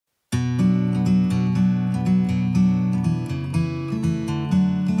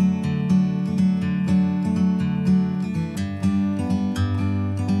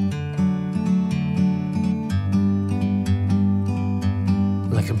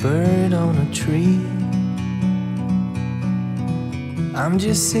bird on a tree. I'm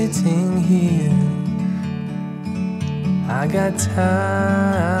just sitting here. I got time,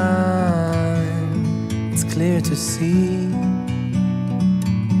 it's clear to see.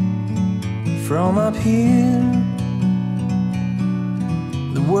 From up here,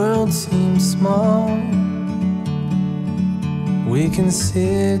 the world seems small. We can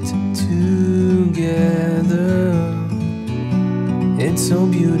sit together. It's so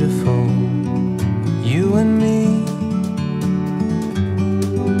beautiful, you and me.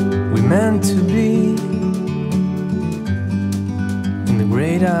 We're meant to be in the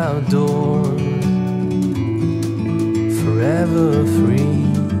great outdoors, forever free.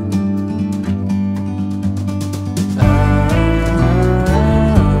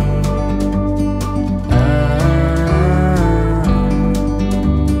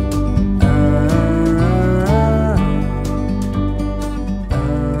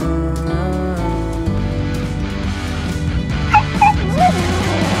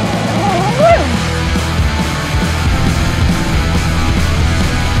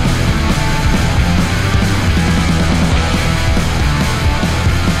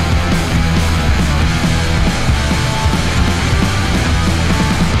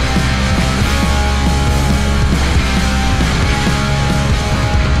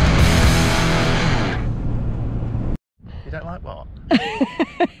 You don't like what?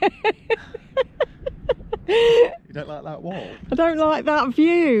 You don't like that wall? I don't like that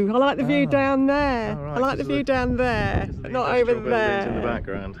view. I like the view down there. Right, I like the view down there, but not over there. In the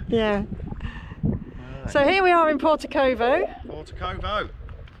background. Yeah. Right. So here we are in Porto Covo. Porto Covo.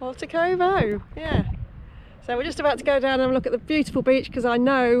 Porto Covo, yeah. So we're just about to go down and have a look at the beautiful beach because I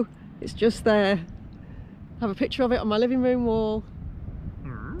know it's just there. I have a picture of it on my living room wall.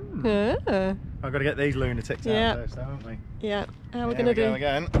 Yeah. I've got to get these lunatics out first, haven't we? Yeah. How are we going to do?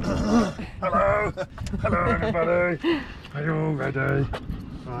 Again. Hello, hello everybody. Are you all ready?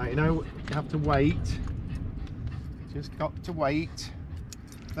 Right, you know you have to wait. Just got to wait.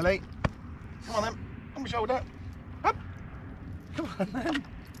 Lily, come on then. On my shoulder. Up. Come on then.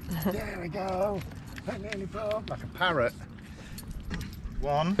 There we go. Like a parrot.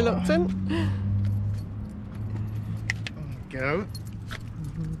 One. Reluctant. Go.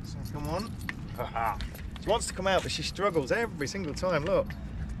 Second one. She wants to come out, but she struggles every single time. Look.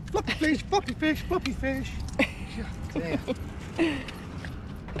 Floppy fish, floppy fish, floppy fish. There.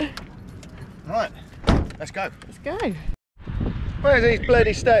 Right, let's go. Let's go. Where's these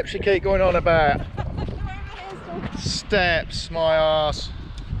bloody steps you keep going on about? Steps, my arse.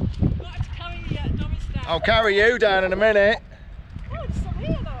 I'll carry you down in a minute. Oh, it's some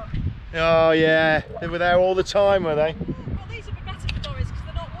here though. Oh yeah, they were there all the time, were they? Well, these would be better for Doris because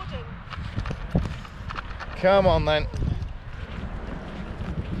they're not wooden. Come on then.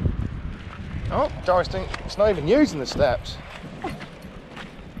 Oh, Doris, it's not even using the steps.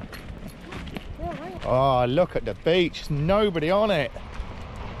 Oh, look at the beach, there's nobody on it.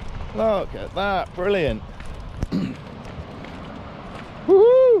 Look at that, brilliant.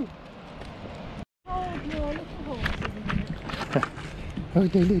 Woohoo! Oh,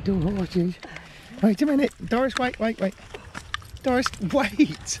 the little horses. Wait a minute, Doris, wait. Doris,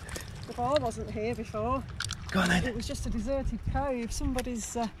 wait. The bar wasn't here before. Go on then. It was just a deserted cove.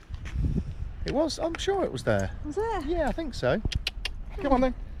 Somebody's... It was, I'm sure it was there. Was there? Yeah, I think so. Come on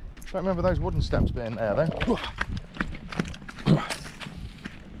then. Don't remember those wooden steps being there though.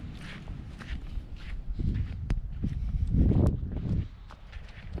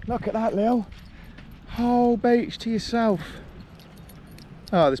 Look at that, Lil. Whole beach to yourself.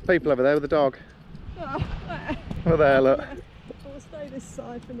 Oh, there's people over there with a dog. Oh, there. Over there, look. We'll stay this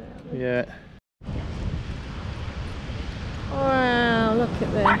side for now then. Yeah. Wow, look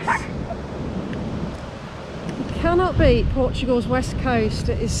at this. You cannot beat Portugal's west coast.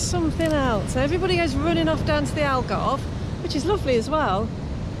 It is something else. Everybody goes running off down to the Algarve, which is lovely as well.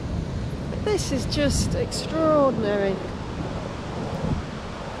 But this is just extraordinary.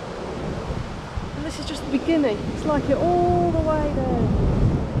 And this is just the beginning. It's like it all the way there.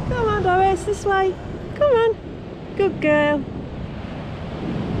 Come on, Doris, this way. Come on. Good girl.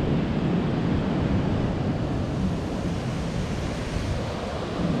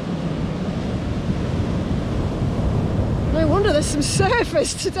 No wonder there's some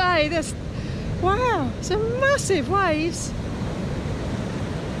surfers today. Wow, some massive waves.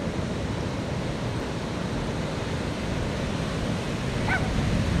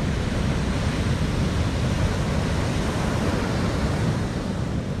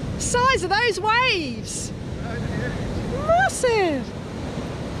 Size of those waves. Massive.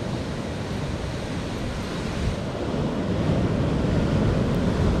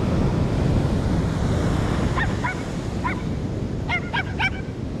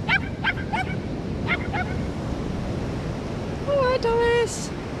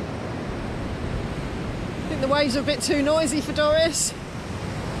 waves are a bit too noisy for Doris.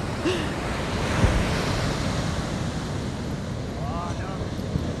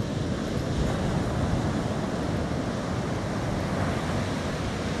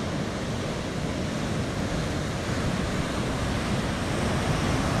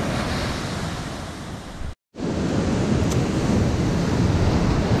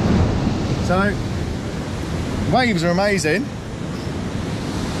 So, waves are amazing,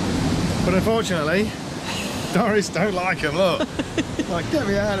 but unfortunately, Doris don't like them, look. Like, get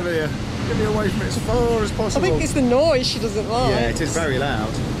me out of here. Get me away from it as far as I possible. think it's the noise she doesn't like. Yeah, it is very loud.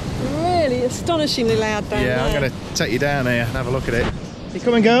 Really astonishingly loud down there. Yeah, I'm going to take you down here and have a look at it. You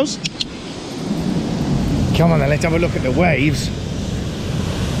coming, girls? Come on then, let's have a look at the waves.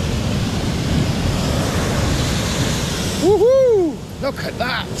 Woohoo! Look at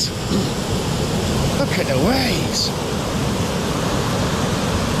that! Look at the waves!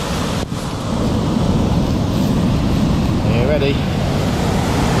 Are you ready?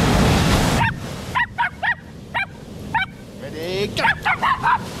 Ready, go!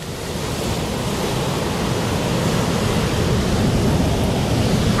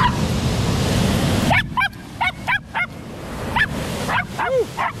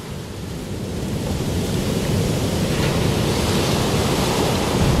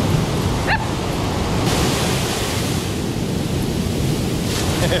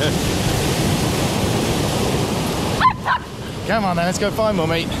 Come on then, let's go find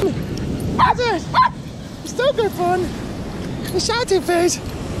Mummy. Hazard! Still good fun. The shouting fish.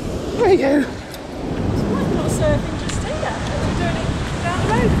 Where are you? Why not surfing just here? They're doing it down the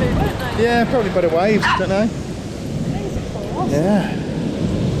road a bit, weren't they? Yeah, probably better waves, don't they? These are cool. Yeah.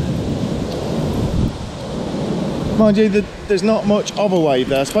 Mind you, there's not much of a wave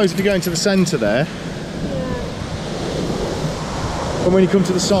there. I suppose if you go into the centre there, and when you come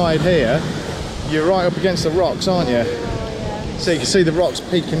to the side here, you're right up against the rocks, aren't you? So you can see the rocks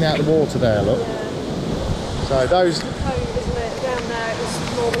peeking out of the water there, look. So those... Cove, isn't it? Down there, it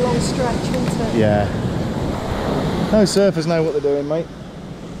was more of a long stretch, wasn't it? Yeah. Those surfers know what they're doing, mate.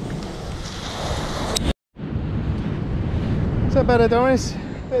 Is that better, Doris?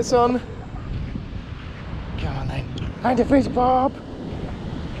 It's on. Come on then. Hand a fish, Bob.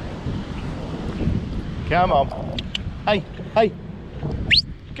 Come on. Hey, hey.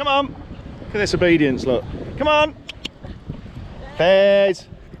 Come on. Look at this obedience, look. Come on. Fairs.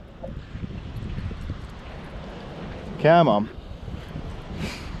 Come on.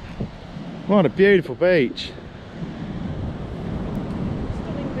 What a beautiful beach.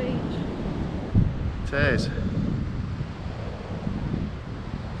 Stunning beach. It is.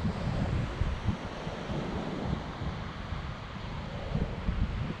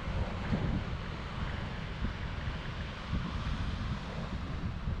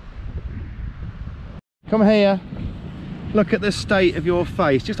 Come here. Look at the state of your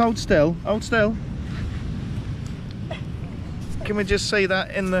face. Just hold still. Hold still. Can we just see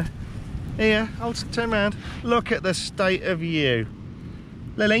that in the... Here, turn around. Look at the state of you.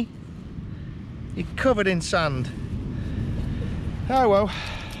 Lily, you're covered in sand. Oh well.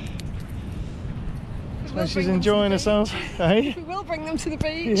 So she's enjoying herself. Hey? We will bring them to the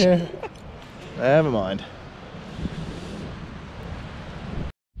beach. Yeah. Never mind.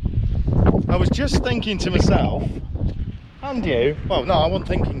 I was just thinking to myself, and you, well no, I wasn't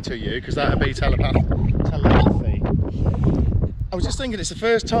thinking to you because that would be telepathy. I was just thinking it's the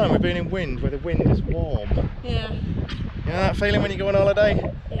first time we've been in wind where the wind is warm. Yeah. You know that feeling when you go on holiday?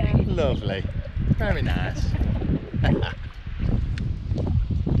 Yeah. Lovely. Very nice.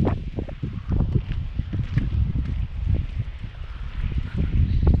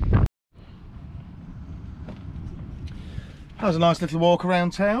 That was a nice little walk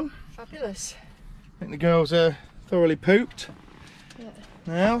around town. Fabulous. I think the girls are thoroughly pooped. Yeah.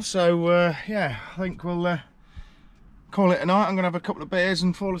 Now, so yeah, I think we'll call it a night. I'm going to have a couple of beers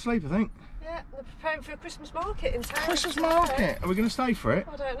and fall asleep, I think. Yeah, they're preparing for a Christmas market in town. Christmas market? Are we going to stay for it?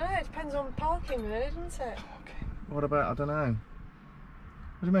 I don't know, it depends on parking really, doesn't it? Okay. What about, I don't know.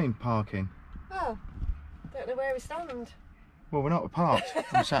 What do you mean, parking? Well, don't know where we stand. Well, we're not parked,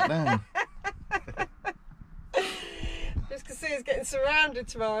 we're sat down. Just can see us getting surrounded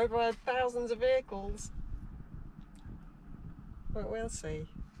tomorrow by thousands of vehicles. But we'll see.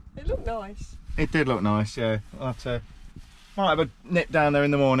 It looked nice. It did look nice, yeah. I'll have to, might have a nip down there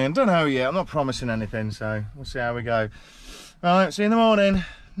in the morning. Don't know yet, I'm not promising anything, so we'll see how we go. Right, see you in the morning.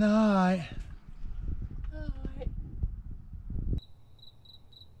 Night. Alright.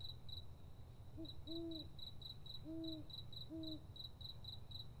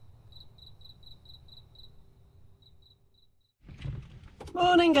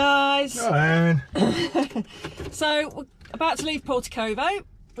 Morning, guys. Hello. So we're about to leave Porto.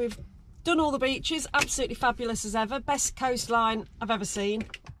 We've done all the beaches, absolutely fabulous as ever. Best coastline I've ever seen.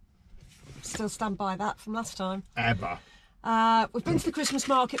 Still stand by that from last time. Ever. We've been to the Christmas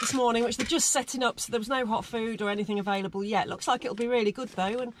market this morning, which they're just setting up, so there was no hot food or anything available yet. Looks like it'll be really good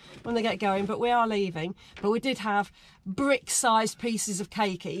though when they get going, but we are leaving. But we did have brick-sized pieces of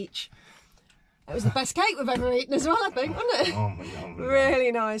cake each. It was the best cake we've ever eaten as well, I think, wasn't it? Oh my God. Really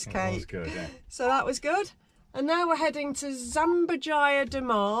nice cake. That was good, yeah. So that was good. And now we're heading to Zambujeira de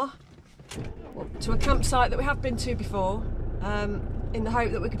Mar, to a campsite that we have been to before, in the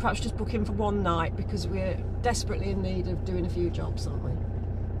hope that we could perhaps just book in for one night, because we're desperately in need of doing a few jobs, aren't we?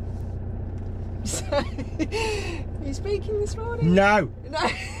 So, are you speaking this morning? No. No.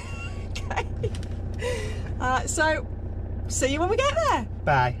 Okay. So, see you when we get there.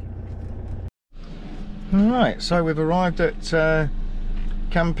 Bye. Alright, so we've arrived at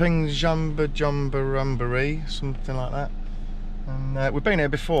Camping Zambujeira, something like that. And we've been here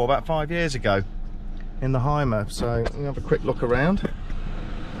before, about 5 years ago, in the Heimer. So we'll have a quick look around.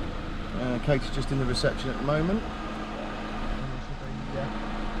 Kate's just in the reception at the moment.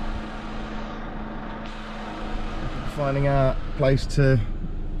 Finding our place to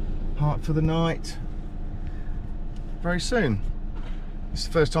park for the night very soon. It's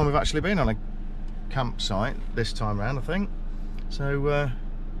the first time we've actually been on a campsite this time round, I think. So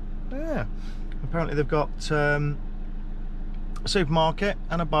yeah, apparently they've got a supermarket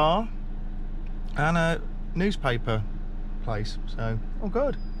and a bar and a newspaper place, so all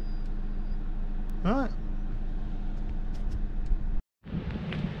good. Right.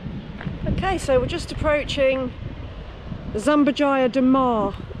 Okay, so we're just approaching Zambujeira de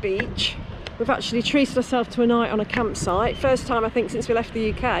Mar beach. We've actually treated ourselves to a night on a campsite. First time I think since we left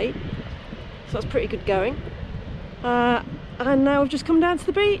the UK. So that's pretty good going. And now we've just come down to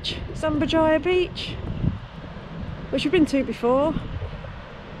the beach, Zambujeira Beach, which we've been to before.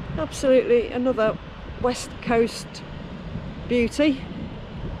 Absolutely another West Coast beauty.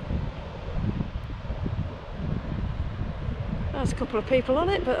 There's a couple of people on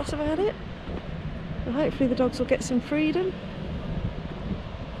it, but that's about it. And hopefully the dogs will get some freedom.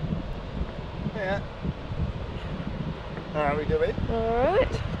 Yeah. How are we doing?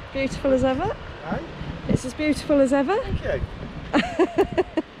 Alright, beautiful as ever. Hey? It's as beautiful as ever. Thank you.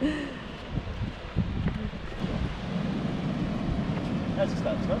 How's the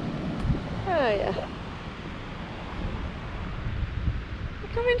start, Scott? Oh yeah. You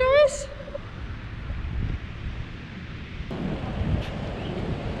coming, Doris?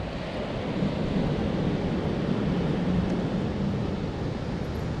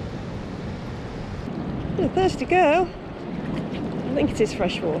 You're a thirsty girl. I think it is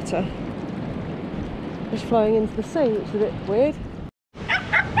fresh water. Just flowing into the sea, which is a bit weird.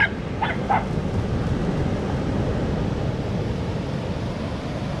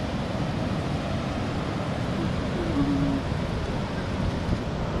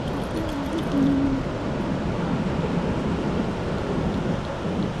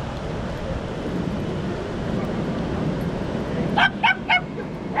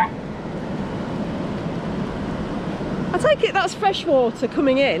 I take it that's fresh water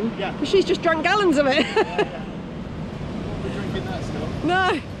coming in. Yeah. But she's just drank gallons of it. Yeah. We're drinking that still.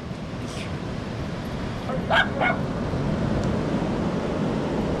 No.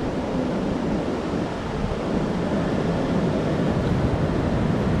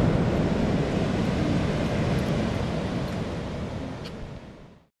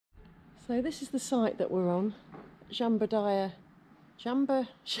 So this is the site that we're on, Zambujeira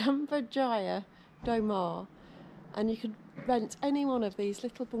de Mar, and you could rent any one of these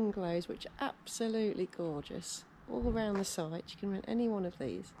little bungalows, which are absolutely gorgeous. All around the site, you can rent any one of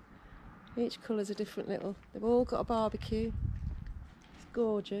these. Each colour's a different little. They've all got a barbecue. It's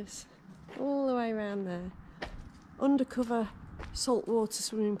gorgeous. All the way around there. Undercover saltwater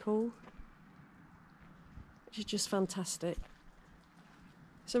swimming pool, which is just fantastic.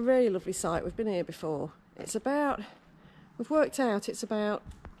 It's a really lovely site. We've been here before. It's about, we've worked out it's about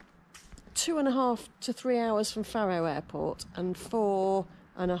 2.5 to 3 hours from Faro Airport and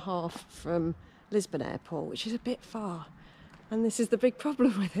 4.5 from Lisbon Airport, which is a bit far. And this is the big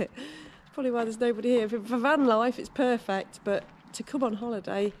problem with it. Probably why there's nobody here. For van life, it's perfect, but to come on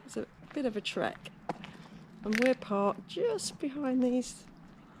holiday, it's a bit of a trek. And we're parked just behind these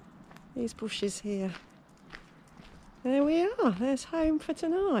bushes here. There we are. There's home for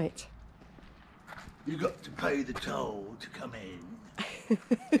tonight. You got to pay the toll to come in.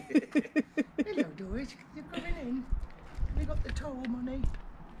 Hello, Doris. You're coming in. We got the toll money.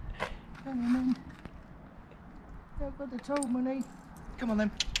 Come on in. I've got the toll money. Come on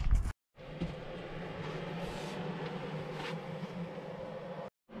then.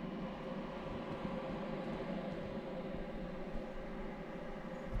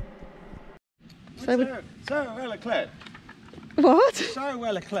 So well equipped. What? So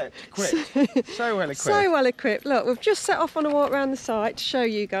well equipped. So well equipped. So well equipped. Look, we've just set off on a walk around the site to show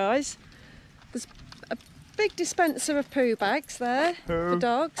you guys. There's a big dispenser of poo bags there for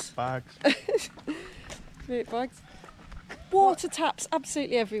dogs. Bags. Poo bags. Water taps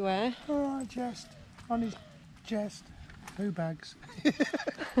absolutely everywhere. Alright, chest. On his chest. Poo bags.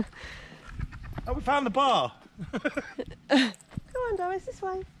 Oh, we found the bar. Come on, Doris, this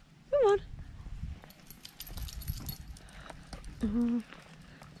way. Come on.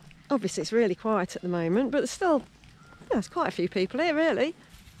 Obviously it's really quiet at the moment, but there's still, yeah, there's quite a few people here really.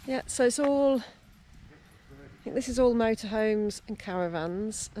 Yeah, so it's all, I think this is all motorhomes and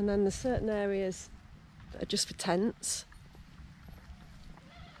caravans, and then there's certain areas that are just for tents.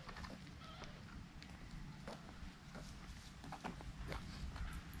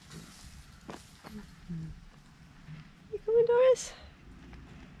 You coming, Doris?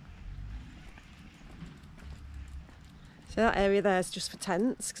 So that area there is just for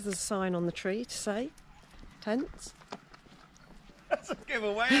tents, because there's a sign on the tree to say tents. That's a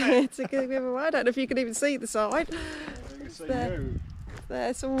giveaway, isn't it? It's a good giveaway. I don't know if you can even see the sign. It's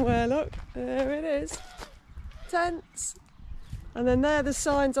there somewhere, look. There it is. Tents. And then there the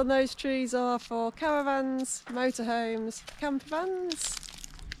signs on those trees are for caravans, motorhomes, camper vans.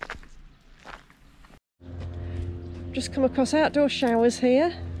 Just come across outdoor showers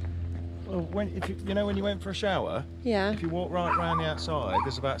here. Well, when you went for a shower, Yeah. if you walk right round the outside,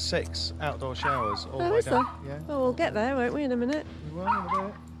 there's about 6 outdoor showers all the Oh, way is there? down. Yeah. Oh, we'll get there, won't we, in a minute? We will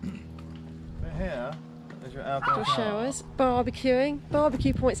a bit. But here, there's your outdoor Outdoor showers. Barbecuing.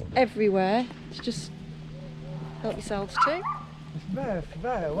 Barbecue points everywhere. It's just help yourselves too. It's very,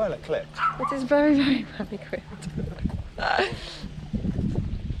 very well equipped. It is very, very well equipped.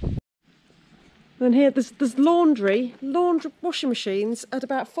 Then here there's laundry washing machines at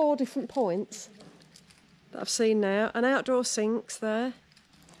about 4 different points that I've seen now, and outdoor sinks there.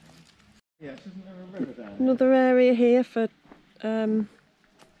 Yeah, isn't there a river down there? Another area here for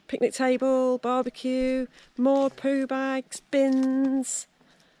picnic table, barbecue, more poo bags, bins.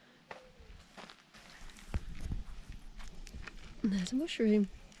 And there's a mushroom.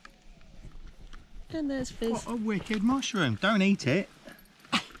 And there's fizz. What a wicked mushroom. Don't eat it.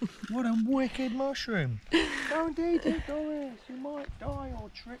 What a wicked mushroom. Don't eat it, Doris. You might die or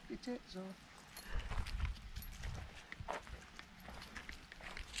trip your tits off.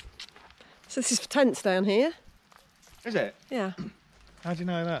 So this is for tents down here. Is it? Yeah. How do you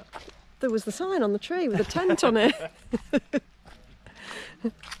know that? There was the sign on the tree with a tent on it.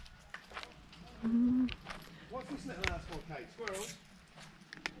 What's this little house for, Kate? Squirrels?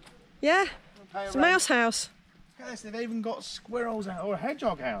 Yeah. It's a mouse house. Yes, they've even got squirrels out, or a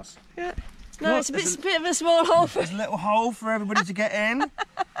hedgehog house. Yeah. No, Look, it's a bit of a small hole for. There's a little hole for everybody to get in.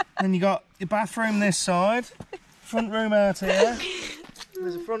 Then you got your bathroom this side, front room out here.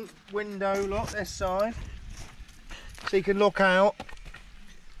 There's a front window, look, this side. So you can look out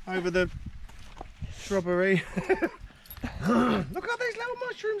over the shrubbery. Look at these little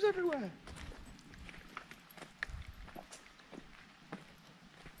mushrooms everywhere.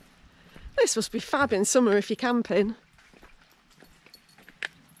 This must be fab in summer if you're camping.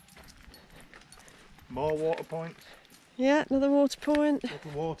 More water points. Yeah, another water point.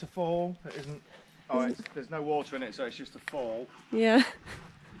 Little waterfall. It isn't. Oh, there's no water in it, so it's just a fall. Yeah.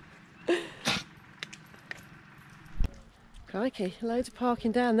 Crikey, loads of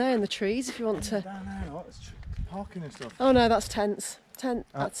parking down there in the trees if you want to. Down there, look, there's parking and stuff. Oh no, that's tents. Tent,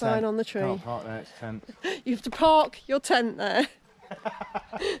 that sign tent. on the tree. Can't park there, it's tent. You have to park your tent there.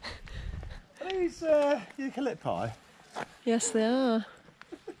 Are these eucalypti? Yes, they are.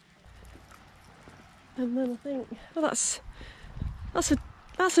 And then I think, well, that's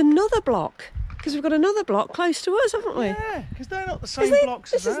another block, because we've got another block close to us, haven't we? Yeah, because they're not the same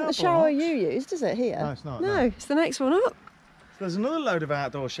blocks as This isn't the shower blocks. you used, is it? Here? No, it's not. No, No. it's the next one up. There's another load of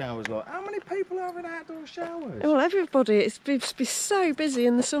outdoor showers. Look, how many people are in outdoor showers? Well, everybody, it's be so busy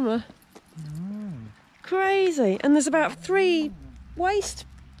in the summer. Crazy. And there's about 3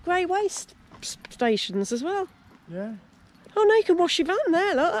 grey waste stations as well. Yeah. Oh no, you can wash your van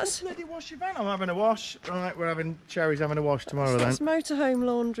there, look. That's Bloody wash your van. I'm having a wash. Right, we're having Cherry's having a wash tomorrow then. that's motorhome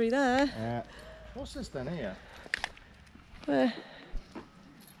laundry there. Yeah. What's this then here? Where?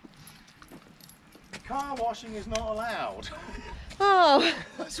 Car washing is not allowed. Oh,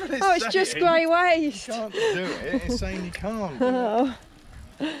 That's what it's oh, it's just saying. grey waste. You can't do it. It's saying you can't do it. Oh.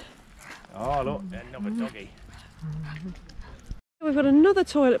 Oh, look, another doggy. We've got another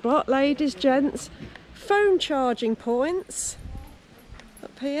toilet block, ladies, gents, phone charging points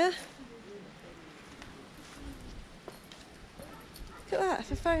up here. Look at that,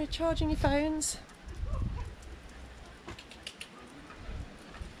 for phone, charging your phones.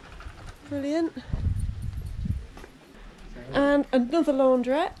 Brilliant. And another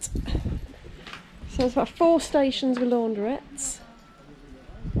laundrette. So there's about 4 stations with laundrettes.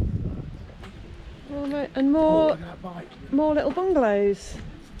 And more little bungalows.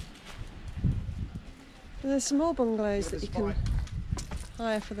 And there's some more bungalows that you can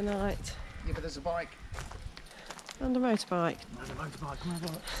hire for the night. Yeah, but there's a bike. And a motorbike. And a motorbike. Come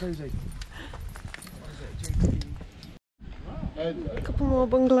over, Susie. A couple more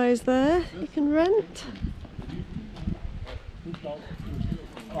bungalows there you can rent.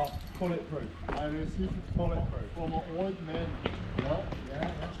 Oh, bulletproof. Bulletproof.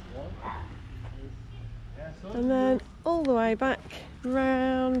 And then all the way back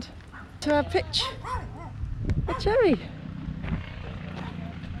round to our pitch at Cherry.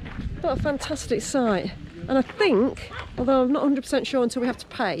 What a fantastic site. And I think, although I'm not 100% sure until we have to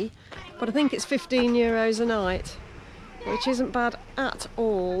pay, but I think it's €15 a night, which isn't bad at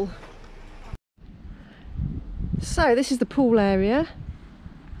all. So this is the pool area.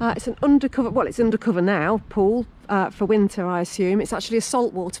 It's an undercover, well, it's undercover now, pool for winter, I assume. It's actually a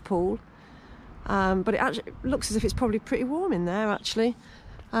saltwater pool, but it actually looks as if it's probably pretty warm in there, actually.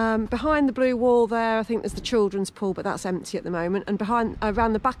 Behind the blue wall there, I think there's the children's pool, but that's empty at the moment. And behind,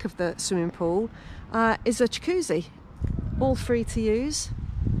 around the back of the swimming pool, is a jacuzzi, all free to use.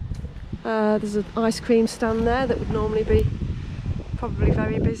 There's an ice cream stand there that would normally be probably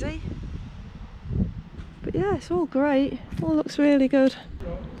very busy. But yeah, it's all great, all looks really good.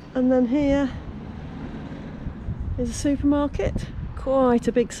 And then here is a supermarket, quite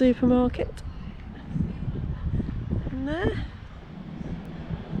a big supermarket. And there,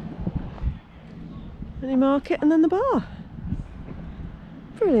 mini market, and then the bar.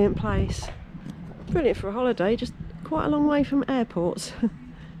 Brilliant place, brilliant for a holiday, just quite a long way from airports,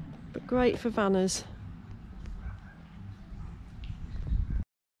 but great for vanners.